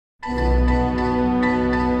Good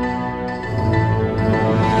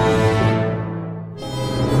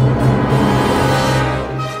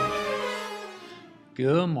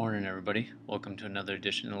morning, everybody. Welcome to another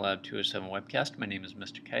edition of the Lab 207 webcast. My name is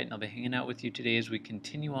Mr. Kite, and I'll be hanging out with you today as we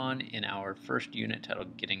continue on in our first unit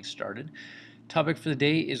titled Getting Started. Topic for the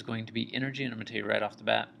day is going to be energy, and I'm going to tell you right off the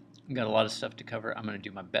bat, I've got a lot of stuff to cover. I'm going to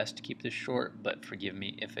do my best to keep this short, but forgive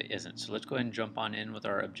me if it isn't. So let's go ahead and jump on in with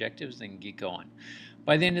our objectives and get going.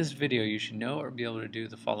 By the end of this video, you should know or be able to do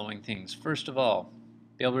the following things. First of all,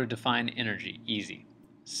 be able to define energy, easy.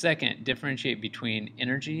 Second, differentiate between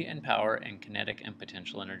energy and power and kinetic and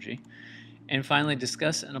potential energy. And finally,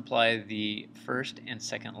 discuss and apply the first and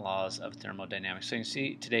second laws of thermodynamics. So you can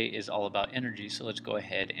see today is all about energy, so let's go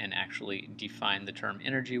ahead and actually define the term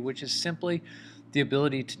energy, which is simply the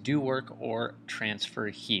ability to do work or transfer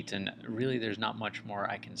heat. And really there's not much more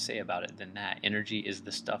I can say about it than that. Energy is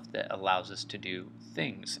the stuff that allows us to do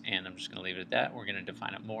things, and I'm just going to leave it at that. We're going to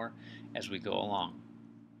define it more as we go along.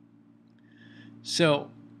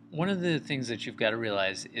 So one of the things that you've got to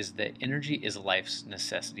realize is that energy is life's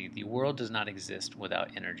necessity. The world does not exist without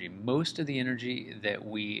energy. Most of the energy that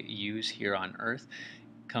we use here on Earth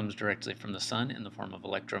comes directly from the sun in the form of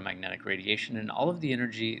electromagnetic radiation, and all of the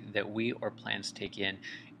energy that we or plants take in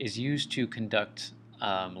is used to conduct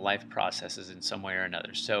life processes in some way or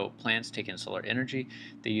another. So plants take in solar energy.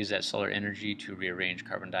 They use that solar energy to rearrange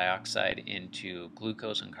carbon dioxide into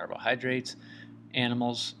glucose and carbohydrates.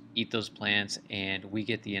 Animals eat those plants, and we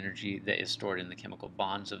get the energy that is stored in the chemical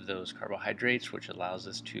bonds of those carbohydrates, which allows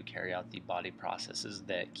us to carry out the body processes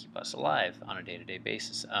that keep us alive on a day-to-day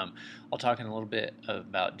basis. I'll talk in a little bit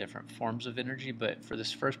about different forms of energy, but for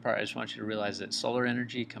this first part, I just want you to realize that solar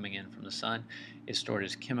energy coming in from the sun is stored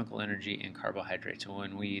as chemical energy in carbohydrates. So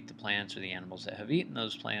when we eat the plants or the animals that have eaten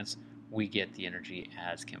those plants, we get the energy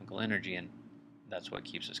as chemical energy, and that's what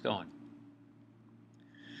keeps us going.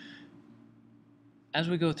 As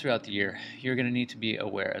we go throughout the year, you're going to need to be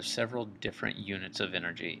aware of several different units of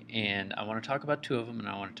energy, and I want to talk about two of them, and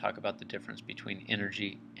I want to talk about the difference between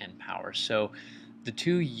energy and power. So the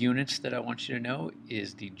two units that I want you to know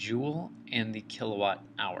is the joule and the kilowatt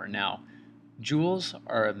hour. Now, joules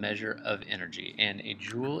are a measure of energy, and a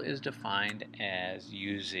joule is defined as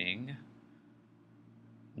using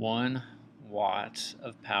 1 watt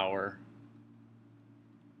of power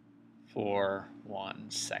for 1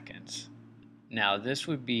 second. Now this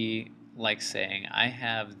would be like saying I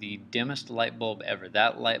have the dimmest light bulb ever.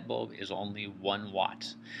 That light bulb is only 1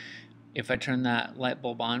 watt. If I turn that light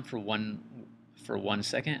bulb on for 1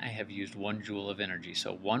 second, I have used 1 joule of energy.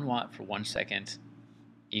 So 1 watt for 1 second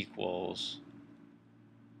equals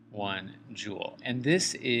 1 joule. And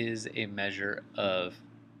this is a measure of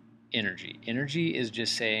energy. Energy is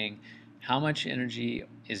just saying how much energy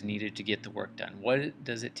is needed to get the work done. What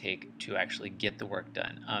does it take to actually get the work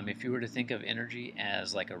done? If you were to think of energy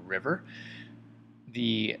as like a river,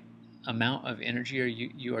 the amount of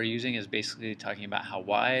energy you are using is basically talking about how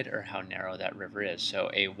wide or how narrow that river is.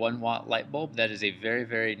 So a 1 watt light bulb, that is a very,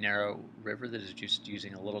 very narrow river that is just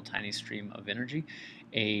using a little tiny stream of energy.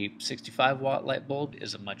 A 65 watt light bulb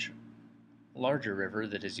is a much larger river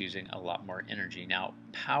that is using a lot more energy. Now,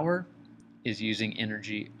 power is using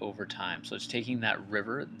energy over time. So it's taking that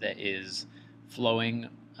river that is flowing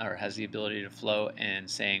or has the ability to flow and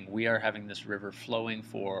saying we are having this river flowing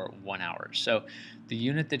for 1 hour. So the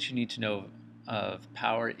unit that you need to know of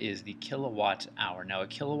power is the kilowatt hour. Now a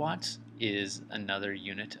kilowatt is another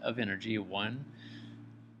unit of energy, 1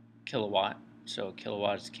 kilowatt. So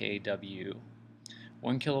kilowatt is kW.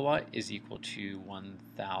 1 kilowatt is equal to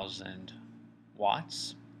 1,000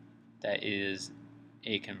 watts. That is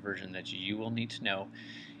a conversion that you will need to know,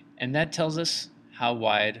 and that tells us how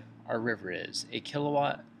wide our river is. A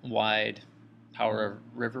kilowatt wide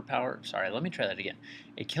river power, let me try that again.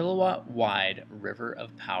 A kilowatt wide river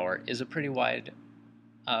of power is a pretty wide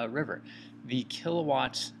river. The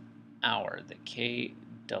kilowatt hour, the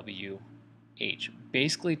kWh,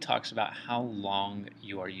 basically talks about how long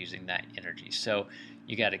you are using that energy. So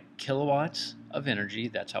you got a kilowatt of energy,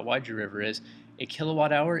 that's how wide your river is. A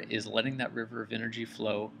kilowatt hour is letting that river of energy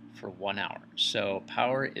flow for 1 hour. So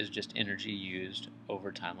power is just energy used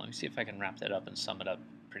over time. Let me see if I can wrap that up and sum it up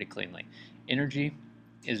pretty cleanly. Energy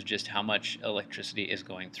is just how much electricity is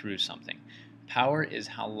going through something. Power is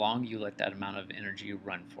how long you let that amount of energy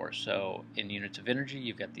run for. So in units of energy,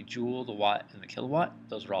 you've got the joule, the watt, and the kilowatt.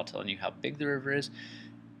 Those are all telling you how big the river is.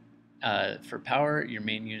 For power, your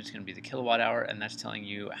main unit is going to be the kilowatt hour, and that's telling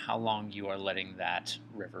you how long you are letting that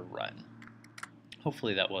river run.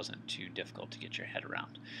 Hopefully that wasn't too difficult to get your head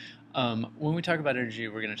around. When we talk about energy,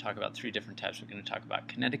 we're going to talk about 3 different types. We're going to talk about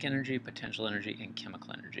kinetic energy, potential energy, and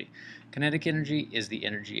chemical energy. Kinetic energy is the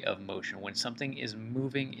energy of motion. When something is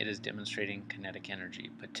moving, it is demonstrating kinetic energy.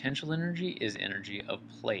 Potential energy is energy of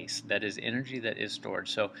place. That is energy that is stored.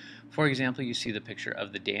 So, for example, you see the picture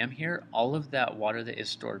of the dam here. All of that water that is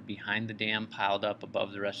stored behind the dam, piled up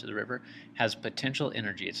above the rest of the river, has potential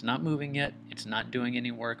energy. It's not moving yet, it's not doing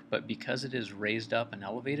any work, but because it is raised up and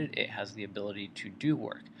elevated, it has the ability to do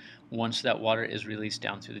work. Once that water is released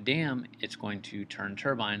down through the dam, it's going to turn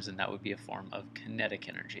turbines, and that would be a form of kinetic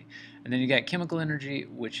energy. And then you got chemical energy,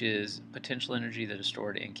 which is potential energy that is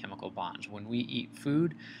stored in chemical bonds. When we eat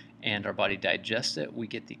food and our body digests it, we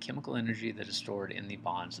get the chemical energy that is stored in the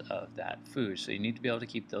bonds of that food. So you need to be able to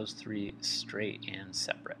keep those three straight and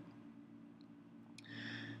separate.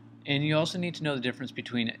 And you also need to know the difference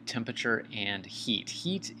between temperature and heat.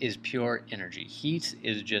 Heat is pure energy. Heat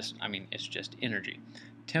is just, it's just energy.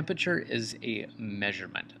 Temperature is a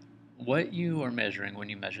measurement. What you are measuring when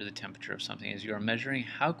you measure the temperature of something is you are measuring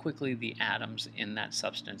how quickly the atoms in that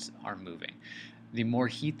substance are moving. The more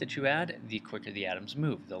heat that you add, the quicker the atoms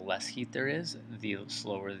move. The less heat there is, the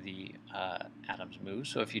slower the atoms move.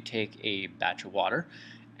 So if you take a batch of water,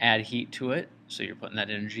 add heat to it, so you're putting that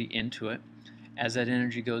energy into it. As that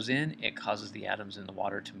energy goes in, it causes the atoms in the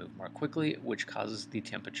water to move more quickly, which causes the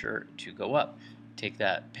temperature to go up. Take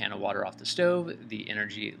that pan of water off the stove, the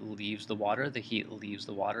energy leaves the water, the heat leaves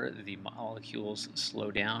the water, the molecules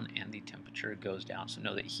slow down, and the temperature goes down. So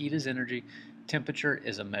know that heat is energy, temperature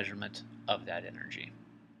is a measurement of that energy.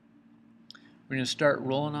 We're going to start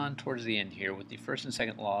rolling on towards the end here with the first and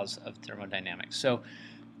second laws of thermodynamics. So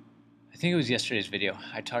I think it was yesterday's video,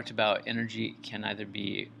 I talked about energy can either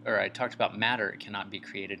be, or I talked about matter cannot be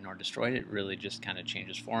created nor destroyed. It really just kind of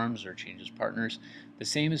changes forms or changes partners. The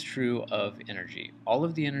same is true of energy. All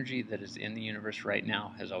of the energy that is in the universe right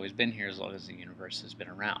now has always been here as long as the universe has been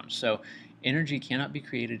around. So energy cannot be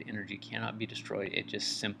created, energy cannot be destroyed, it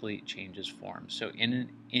just simply changes form. So in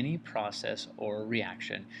any process or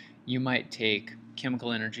reaction, you might take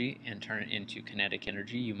chemical energy and turn it into kinetic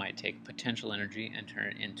energy. You might take potential energy and turn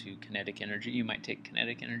it into kinetic energy. You might take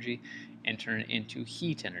kinetic energy and turn it into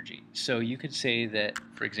heat energy. So you could say that,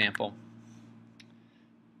 for example,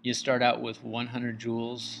 you start out with 100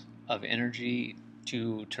 joules of energy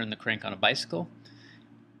to turn the crank on a bicycle.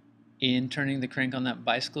 In turning the crank on that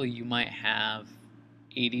bicycle, you might have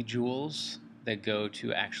 80 joules that go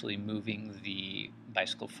to actually moving the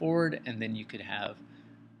bicycle forward, and then you could have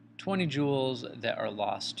 20 joules that are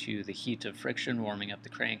lost to the heat of friction warming up the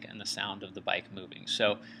crank and the sound of the bike moving.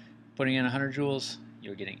 So putting in 100 joules,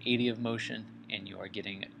 you're getting 80 of motion, and you are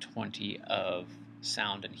getting 20 of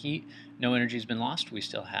sound and heat. No energy has been lost. We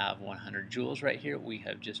still have 100 joules right here. We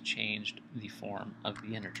have just changed the form of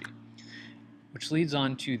the energy. Which leads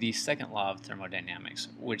on to the second law of thermodynamics,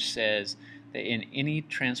 which says that in any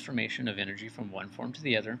transformation of energy from one form to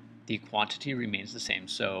the other, the quantity remains the same.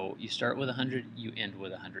 So you start with 100, you end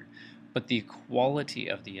with 100. But the quality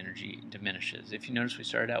of the energy diminishes. If you notice, we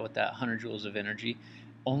started out with that 100 joules of energy.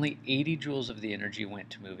 Only 80 joules of the energy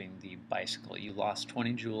went to moving the bicycle. You lost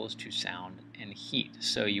 20 joules to sound and heat.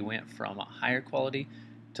 So you went from a higher quality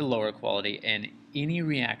to lower quality, and any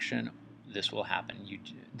reaction, this will happen.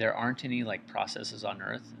 There aren't any processes on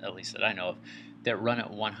Earth, at least that I know of, that run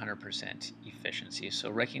at 100% efficiency. So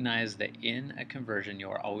recognize that in a conversion, you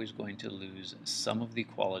are always going to lose some of the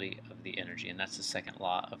quality of the energy, and that's the second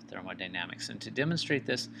law of thermodynamics. And to demonstrate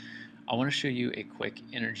this, I want to show you a quick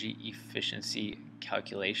energy efficiency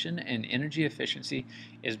calculation. And energy efficiency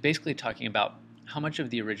is basically talking about how much of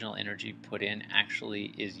the original energy put in actually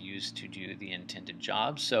is used to do the intended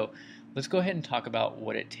job. So let's go ahead and talk about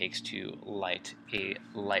what it takes to light a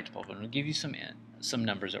light bulb. And we'll give you some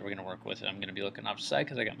numbers that we're going to work with. I'm going to be looking off the side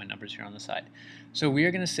because I got my numbers here on the side. So we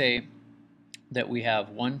are going to say that we have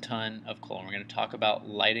 1 ton of coal, and we're going to talk about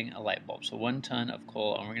lighting a light bulb. So 1 ton of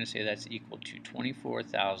coal, and we're going to say that's equal to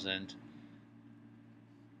 24,000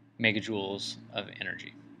 megajoules of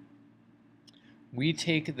energy. We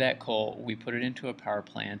take that coal, we put it into a power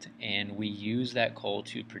plant, and we use that coal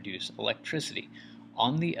to produce electricity.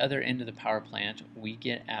 On the other end of the power plant, we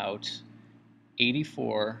get out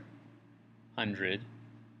 8,400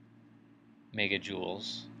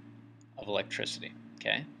 megajoules of electricity,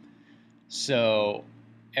 okay? So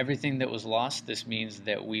everything that was lost, this means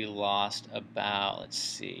that we lost about, let's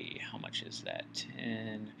see, how much is that?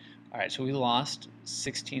 10. All right, so we lost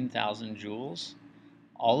 16,000 joules.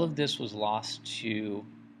 All of this was lost to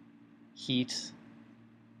heat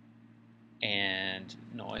and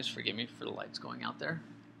noise. Forgive me for the lights going out there.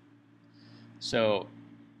 So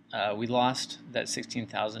we lost that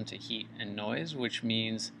 16,000 to heat and noise, which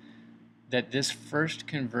means that this first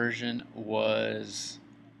conversion was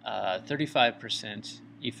 35%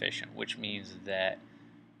 efficient, which means that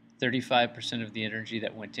 35% of the energy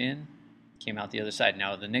that went in came out the other side.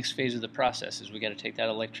 Now the next phase of the process is we got to take that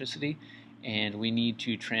electricity and we need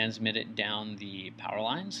to transmit it down the power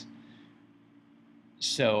lines.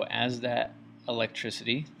 So as that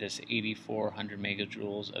electricity, this 8,400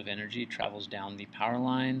 megajoules of energy, travels down the power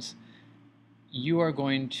lines, you are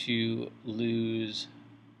going to lose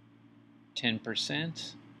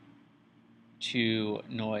 10% to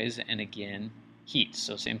noise and again heat.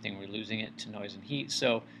 So same thing, we're losing it to noise and heat.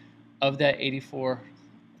 So of that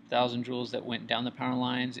 84,000 joules that went down the power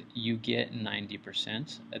lines, you get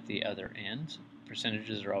 90% at the other end.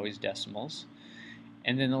 Percentages are always decimals.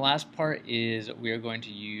 And then the last part is we are going to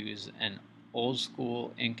use an old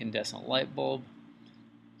school incandescent light bulb.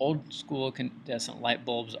 Old school incandescent light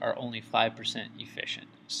bulbs are only 5% efficient.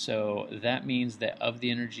 So that means that of the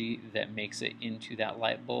energy that makes it into that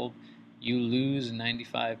light bulb, you lose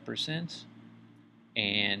 95%,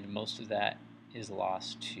 and most of that is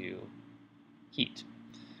lost to heat.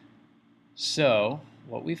 So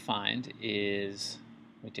what we find is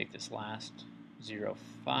we take this last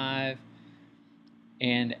 0.5,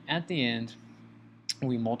 and at the end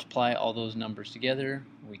we multiply all those numbers together.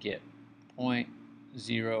 We get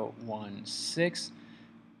 0.016,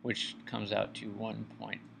 which comes out to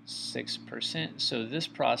 1.6%. So this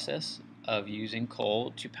process of using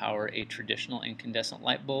coal to power a traditional incandescent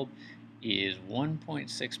light bulb is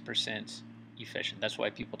 1.6% efficient. That's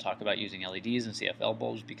why people talk about using LEDs and CFL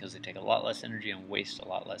bulbs, because they take a lot less energy and waste a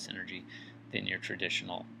lot less energy than your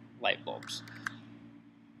traditional light bulbs.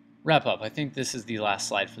 Wrap up. I think this is the last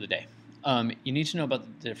slide for the day. You need to know about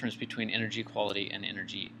the difference between energy quality and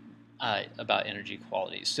energy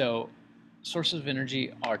quality. So sources of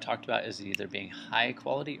energy are talked about as either being high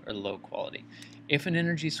quality or low quality. If an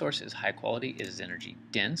energy source is high quality, it is energy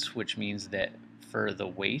dense, which means that for the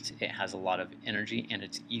weight, it has a lot of energy and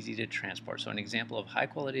it's easy to transport. So an example of high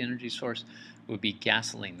quality energy source would be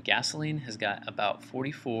gasoline. Gasoline has got about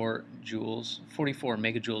 44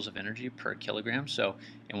 megajoules of energy per kilogram. So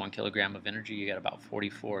in 1 kilogram of energy, you get about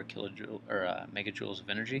 44 megajoules of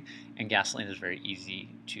energy. And gasoline is very easy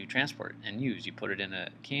to transport and use. You put it in a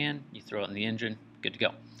can, you throw it in the engine, good to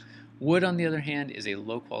go. Wood, on the other hand, is a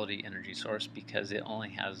low quality energy source because it only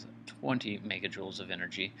has 20 megajoules of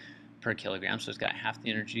energy per kilogram, so it's got half the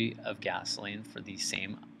energy of gasoline for the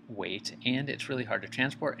same weight, and it's really hard to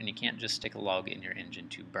transport, and you can't just stick a log in your engine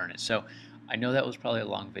to burn it. So I know that was probably a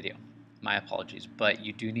long video, my apologies, but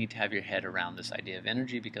you do need to have your head around this idea of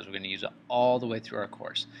energy because we're going to use it all the way through our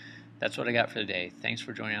course. That's what I got for today. Thanks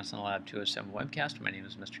for joining us on the Lab 207 webcast. My name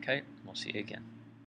is Mr. Kite. We'll see you again.